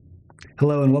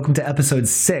Hello and welcome to episode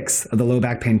 6 of the Low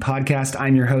Back Pain Podcast.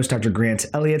 I'm your host, Dr. Grant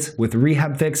Elliott with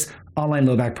Rehab Fix online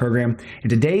low back program. And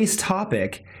today's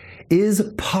topic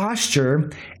is posture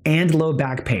and low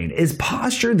back pain. Is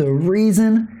posture the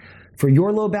reason for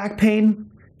your low back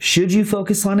pain? Should you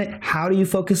focus on it? How do you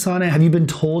focus on it? Have you been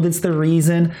told it's the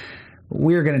reason?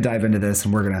 We're going to dive into this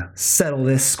and we're going to settle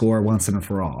this score once and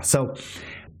for all. So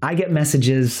I get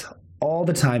messages all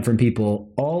the time from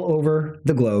people all over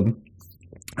the globe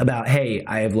about, hey,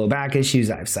 I have low back issues,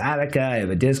 I have sciatica, I have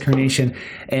a disc herniation,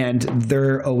 and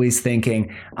they're always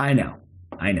thinking, I know.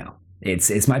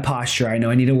 It's my posture. I know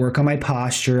I need to work on my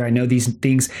posture. I know these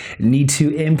things need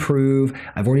to improve.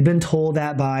 I've already been told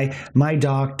that by my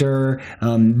doctor.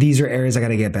 These are areas I got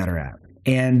to get better at.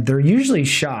 And they're usually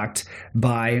shocked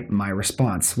by my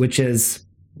response, which is,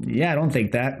 yeah, I don't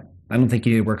think that. I don't think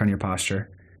you need to work on your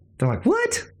posture. They're like,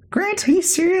 what? Grant, are you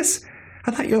serious? I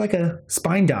thought you're like a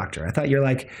spine doctor. I thought you're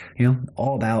like,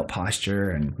 all about posture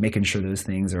and making sure those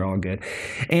things are all good.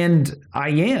 And I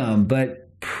am, but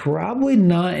probably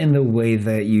not in the way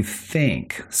that you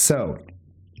think. So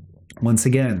once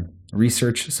again,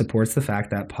 research supports the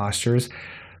fact that postures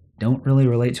don't really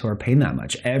relate to our pain that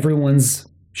much. Everyone's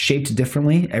shaped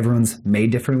differently. Everyone's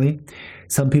made differently.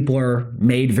 Some people are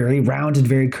made very rounded,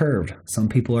 very curved. Some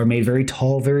people are made very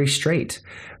tall, very straight,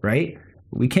 right?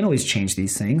 We can't always change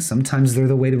these things. Sometimes they're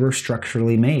the way that we're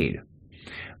structurally made.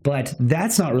 But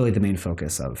that's not really the main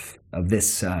focus of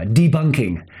this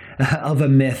debunking of a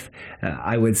myth,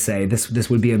 I would say. This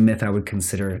would be a myth I would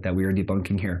consider that we are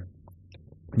debunking here.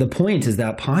 The point is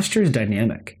that posture is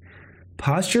dynamic.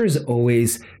 Posture is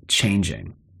always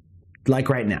changing, like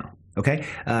right now. Okay,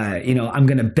 I'm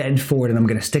going to bend forward and I'm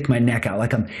going to stick my neck out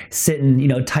like I'm sitting,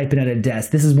 typing at a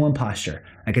desk. This is one posture.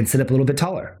 I can sit up a little bit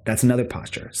taller. That's another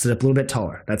posture. Sit up a little bit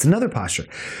taller. That's another posture.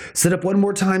 Sit up one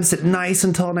more time. Sit nice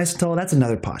and tall, nice and tall. That's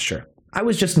another posture. I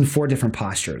was just in 4 different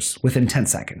postures within 10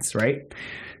 seconds, right?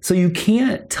 So you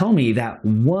can't tell me that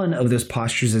one of those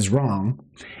postures is wrong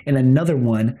and another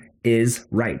one is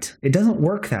right. It doesn't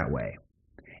work that way.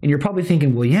 And you're probably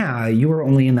thinking, well, yeah, you were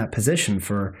only in that position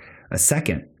for a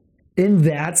second. And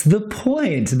that's the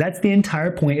point. That's the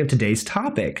entire point of today's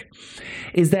topic,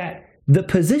 is that the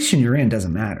position you're in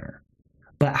doesn't matter,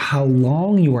 but how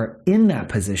long you are in that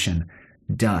position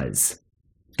does.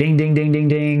 Ding, ding, ding, ding,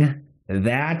 ding.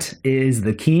 That is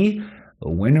the key.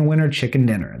 Winner, winner, chicken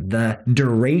dinner. The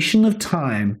duration of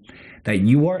time that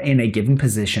you are in a given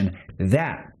position,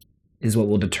 that is what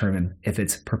will determine if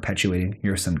it's perpetuating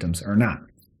your symptoms or not.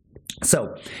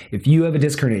 So if you have a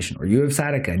disc herniation or you have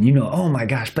sciatica and oh my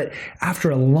gosh, but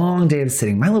after a long day of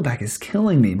sitting, my low back is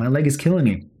killing me. My leg is killing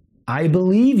me. I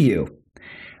believe you.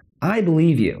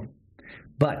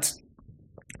 But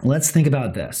let's think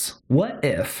about this. What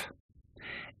if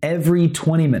every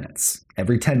 20 minutes,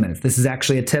 every 10 minutes, this is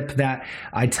actually a tip that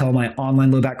I tell my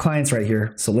online low back clients right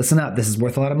here. So listen up. This is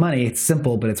worth a lot of money. It's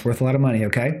simple, but it's worth a lot of money,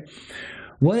 okay?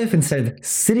 What if instead of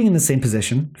sitting in the same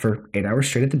position for 8 hours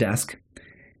straight at the desk,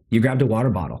 you grabbed a water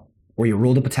bottle or you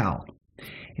rolled up a towel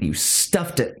and you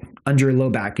stuffed it under your low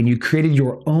back and you created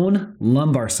your own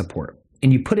lumbar support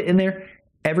and you put it in there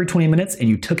every 20 minutes and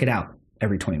you took it out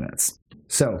every 20 minutes.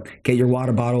 So get your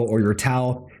water bottle or your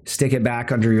towel, stick it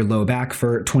back under your low back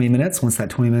for 20 minutes. Once that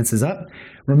 20 minutes is up,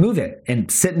 remove it and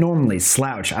sit normally,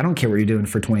 slouch. I don't care what you're doing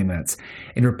for 20 minutes.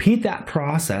 And repeat that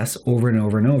process over and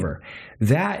over and over.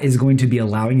 That is going to be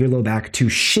allowing your low back to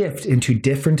shift into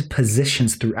different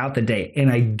positions throughout the day.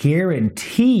 And I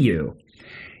guarantee you,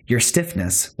 your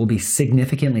stiffness will be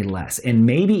significantly less. And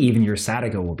maybe even your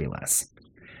sciatica will be less.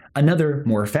 Another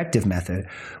more effective method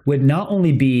would not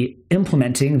only be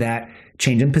implementing that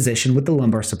change in position with the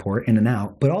lumbar support in and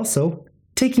out, but also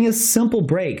taking a simple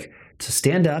break to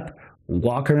stand up,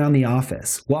 walk around the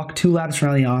office, walk 2 laps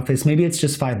around the office. Maybe it's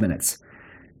just 5 minutes.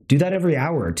 Do that every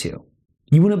hour or 2.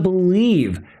 You wouldn't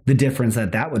believe the difference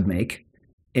that would make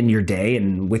in your day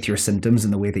and with your symptoms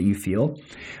and the way that you feel.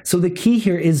 So the key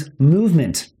here is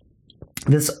movement.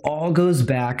 This all goes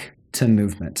back to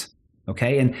movement,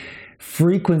 okay? And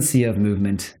frequency of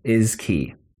movement is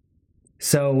key.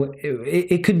 So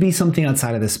it could be something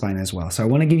outside of the spine as well. So I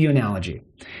want to give you an analogy.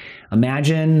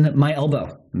 Imagine my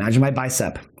elbow. Imagine my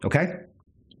bicep, okay?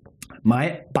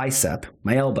 My bicep,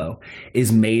 my elbow,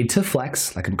 is made to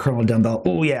flex, like I'm curling a dumbbell.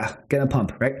 Oh yeah, get a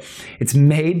pump, right? It's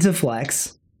made to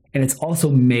flex, and it's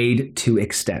also made to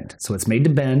extend. So it's made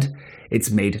to bend, it's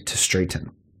made to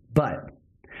straighten. But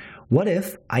what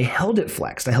if I held it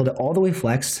flexed? I held it all the way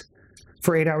flexed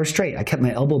for 8 hours straight. I kept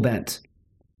my elbow bent.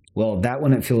 Well, that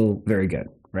wouldn't feel very good,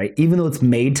 right? Even though it's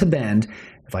made to bend,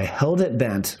 if I held it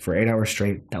bent for 8 hours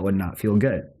straight, that would not feel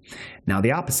good. Now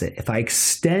the opposite, if I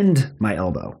extend my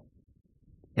elbow,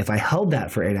 if I held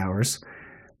that for 8 hours,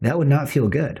 that would not feel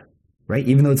good, right?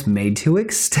 Even though it's made to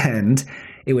extend,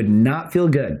 it would not feel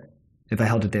good if I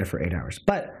held it there for 8 hours.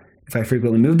 But if I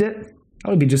frequently moved it, I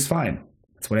would be just fine.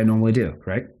 That's what I normally do,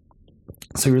 right?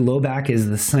 So your low back is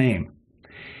the same.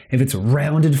 If it's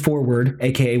rounded forward,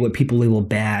 aka what people label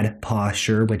bad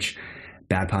posture, which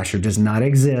bad posture does not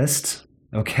exist,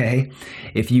 okay?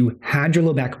 If you had your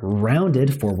low back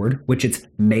rounded forward, which it's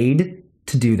made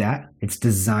to do that, it's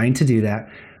designed to do that,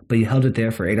 but you held it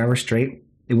there for 8 hours straight,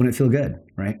 it wouldn't feel good,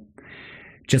 right?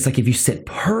 Just like if you sit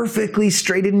perfectly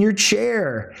straight in your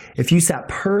chair, if you sat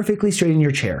perfectly straight in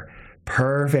your chair,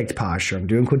 perfect posture. I'm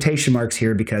doing quotation marks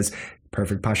here because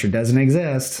perfect posture doesn't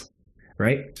exist,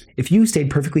 right? If you stayed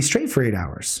perfectly straight for 8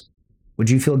 hours, would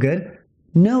you feel good?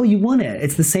 No, you wouldn't.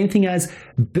 It's the same thing as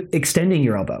extending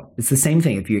your elbow. It's the same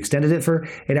thing. If you extended it for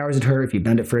 8 hours, it hurt. If you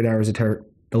bent it for 8 hours, it hurt.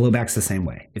 The low back's the same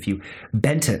way. If you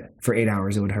bent it for 8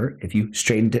 hours, it would hurt. If you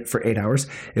straightened it for 8 hours,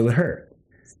 it would hurt.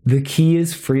 The key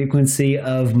is frequency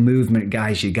of movement,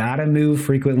 guys. You gotta move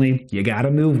frequently. You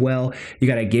gotta move well. You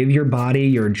gotta give your body,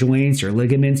 your joints, your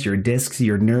ligaments, your discs,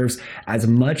 your nerves, as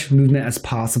much movement as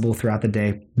possible throughout the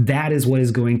day. That is what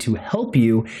is going to help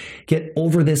you get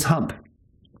over this hump.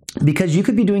 Because you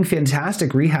could be doing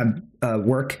fantastic rehab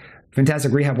work in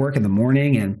the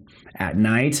morning and at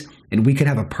night, and we could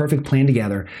have a perfect plan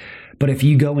together. But if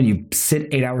you go and you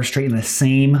sit 8 hours straight in the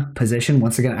same position,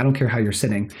 once again, I don't care how you're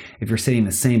sitting, if you're sitting in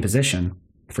the same position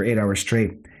for 8 hours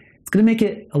straight, it's going to make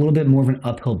it a little bit more of an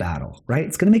uphill battle, right?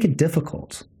 It's going to make it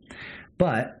difficult.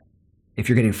 But if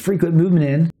you're getting frequent movement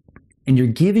in and you're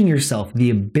giving yourself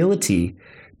the ability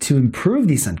to improve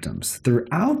these symptoms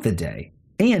throughout the day,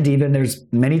 and even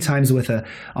there's many times with an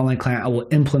online client, I will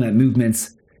implement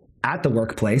movements at the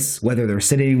workplace, whether they're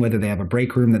sitting, whether they have a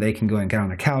break room that they can go and get on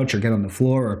the couch or get on the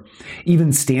floor, or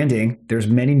even standing. There's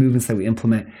many movements that we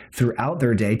implement throughout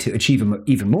their day to achieve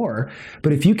even more.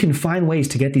 But if you can find ways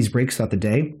to get these breaks throughout the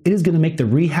day, it is going to make the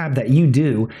rehab that you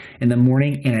do in the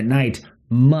morning and at night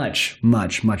much,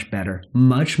 much, much better,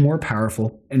 much more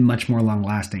powerful, and much more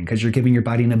long-lasting because you're giving your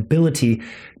body an ability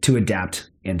to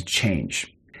adapt and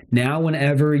change. Now,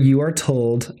 whenever you are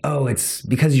told, oh, it's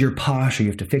because of your posture, you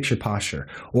have to fix your posture,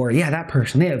 or yeah, that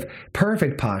person, they have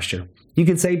perfect posture, you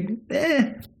can say,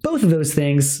 both of those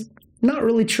things, not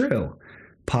really true.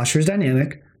 Posture is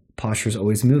dynamic. Posture is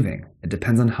always moving. It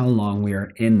depends on how long we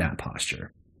are in that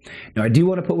posture. Now, I do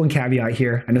want to put one caveat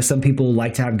here. I know some people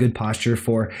like to have good posture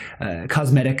for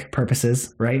cosmetic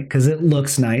purposes, right? Because it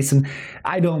looks nice, and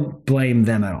I don't blame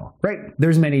them at all, right?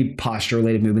 There's many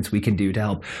posture-related movements we can do to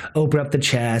help open up the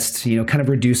chest, kind of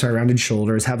reduce our rounded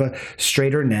shoulders, have a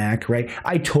straighter neck, right?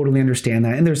 I totally understand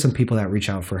that, and there's some people that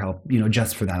reach out for help,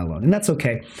 just for that alone, and that's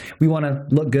okay. We want to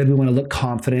look good. We want to look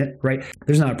confident, right?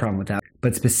 There's not a problem with that.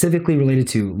 But specifically related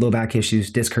to low back issues,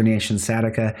 disc herniation,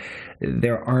 sciatica,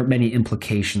 there aren't many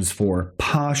implications for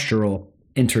postural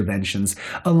interventions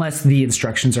unless the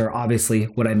instructions are obviously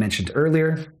what I mentioned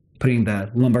earlier, putting the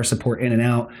lumbar support in and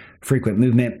out, frequent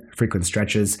movement, frequent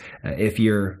stretches. If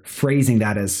you're phrasing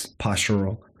that as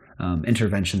postural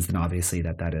interventions, then obviously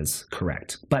that is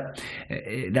correct. But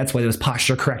that's why those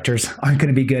posture correctors aren't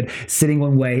going to be good. Sitting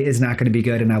one way is not going to be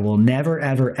good, and I will never,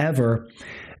 ever, ever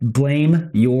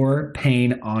blame your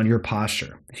pain on your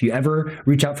posture. If you ever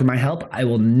reach out for my help, I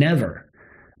will never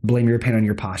blame your pain on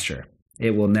your posture.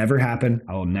 It will never happen.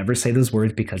 I will never say those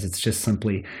words because it's just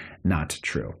simply not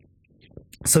true.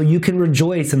 So you can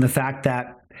rejoice in the fact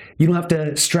that you don't have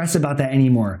to stress about that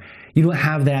anymore. You don't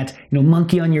have that,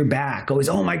 monkey on your back. Always,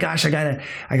 oh my gosh, I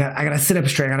gotta sit up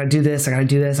straight. I gotta do this.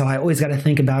 Oh, I always gotta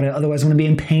think about it. Otherwise, I'm gonna be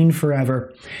in pain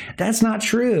forever. That's not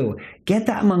true. Get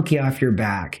that monkey off your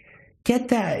back. Get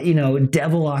that,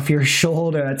 devil off your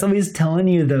shoulder. That's always telling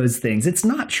you those things. It's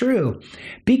not true.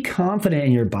 Be confident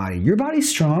in your body. Your body's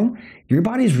strong. Your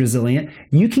body's resilient.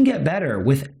 You can get better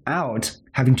without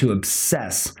having to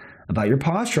obsess about your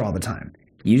posture all the time.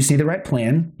 You just need the right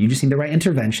plan. You just need the right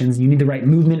interventions. You need the right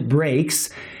movement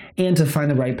breaks and to find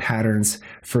the right patterns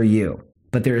for you.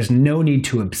 But there is no need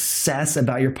to obsess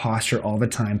about your posture all the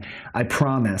time. I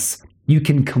promise. You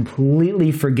can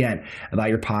completely forget about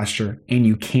your posture, and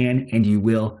you can and you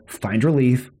will find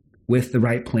relief with the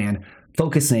right plan,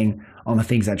 focusing on the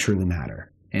things that truly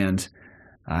matter. And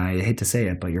I hate to say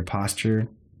it, but your posture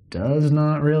does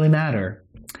not really matter.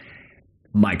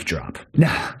 Mic drop.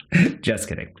 No, just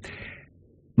kidding.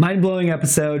 Mind-blowing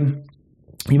episode.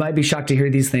 You might be shocked to hear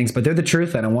these things, but they're the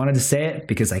truth, and I wanted to say it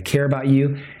because I care about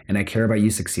you, and I care about you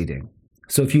succeeding.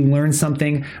 So if you learned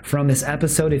something from this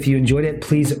episode, if you enjoyed it,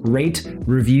 please rate,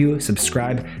 review,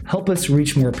 subscribe, help us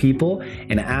reach more people.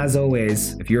 And as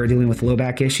always, if you're dealing with low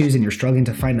back issues and you're struggling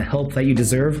to find the help that you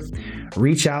deserve,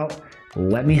 reach out.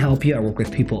 Let me help you. I work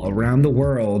with people around the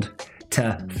world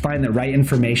to find the right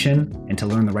information and to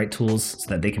learn the right tools so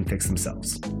that they can fix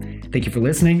themselves. Thank you for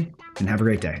listening and have a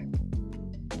great day.